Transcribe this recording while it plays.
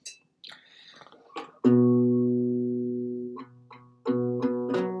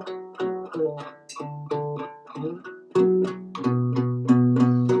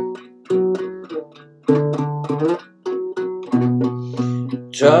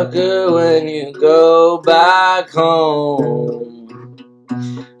Trucker, when you go back home.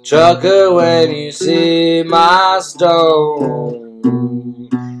 Trucker, when you see my stone.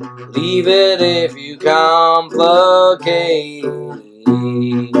 Leave it if you complicate.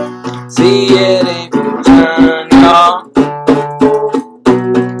 See it if you turn your.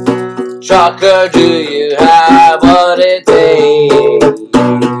 Trucker, do you have what it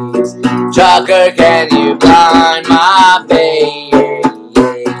takes? Trucker, can you blind my face?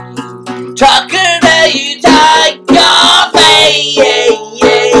 Trucker, do you take your face?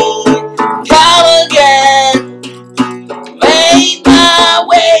 Come again, make my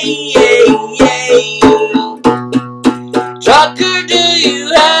way. Trucker, do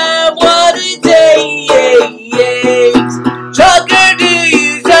you have what it takes? Trucker, do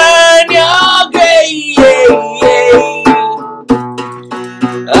you turn your grave?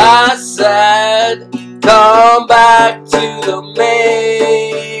 I said, come back to the main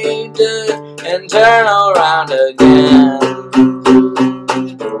and turn around again.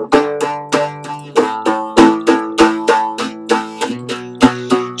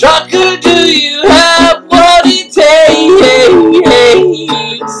 Trucker, do you have what it takes?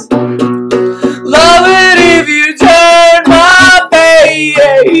 Love it if you turn my face.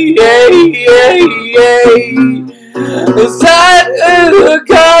 The side of the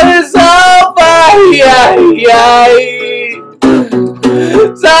car is all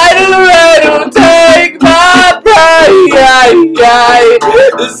side of the red will take my pride.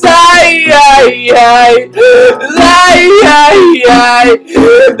 The side,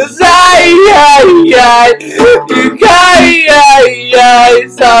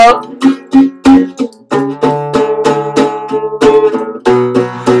 so.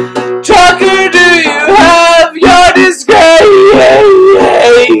 Trucker, do you have your disgrace?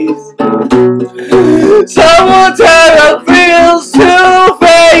 Someone tell her feels to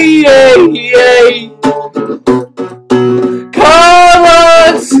face. Come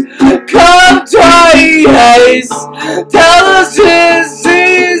once, come twice. Tell us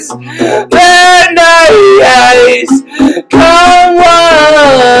disease, they're nice. Come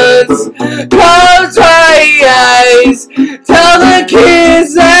once, come twice. Tell the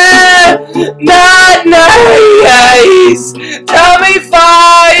kids they're not nice. Tell me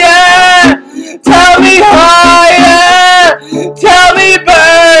fire, tell me higher. Tell me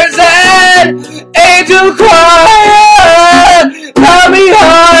birds and angel choir. Tell me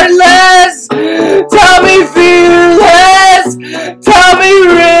heartless, tell me fearless. Tell me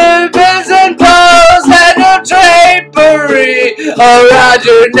ribbons and bows and no drapery around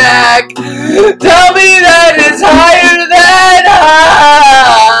your neck. Tell me that it's higher than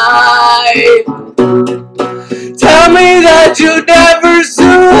high. Tell me that you never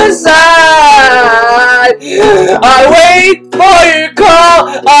suicide. I wait for your call,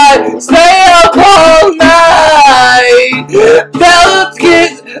 I stay up all night. Tell the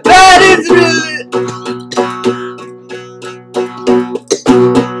kids that it's really.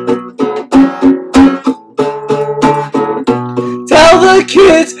 Tell the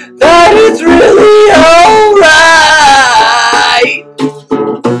kids that it's really alright.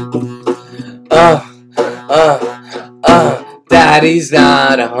 Daddy's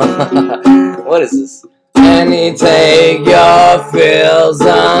not what is this? And he take your feels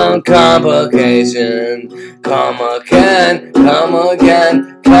on complication. Come again,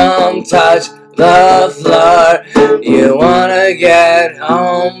 come touch the floor. You wanna get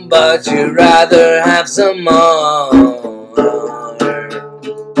home, but you'd rather have some more.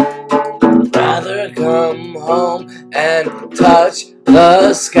 Rather come home and touch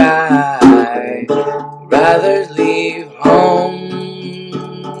the sky. Rather leave home.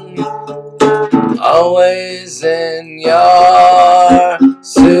 Always in your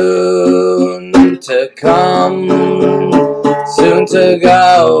soon to come, soon to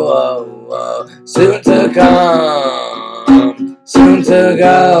go, soon to come, soon to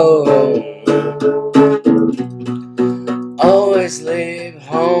go. Always leave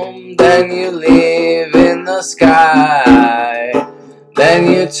home, then you leave in the sky. Then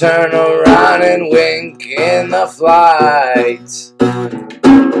you turn around and wink in the flight.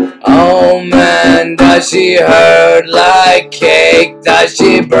 Oh man, does she hurt like cake? Does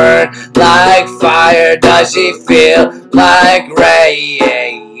she burn like fire? Does she feel like rape?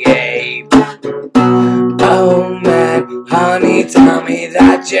 Oh man, honey, tell me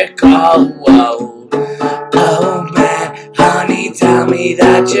that you're cold. Oh man, honey, tell me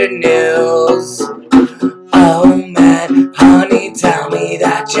that you're news. Oh man, honey, tell me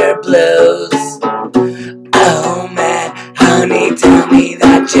that you're blues. Oh man, honey, tell me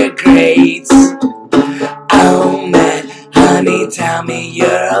that you're great. Oh man, honey, tell tell me you're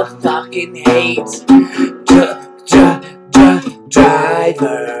a fucking hate. Driver,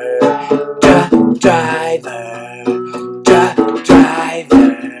 driver, driver, driver,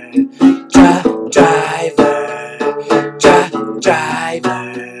 driver, driver, truck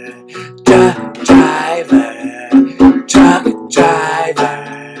driver, truck driver, truck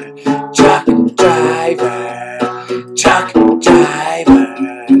driver, truck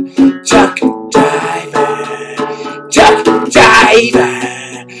driver, truck driver,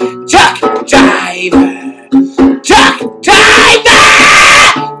 truck driver.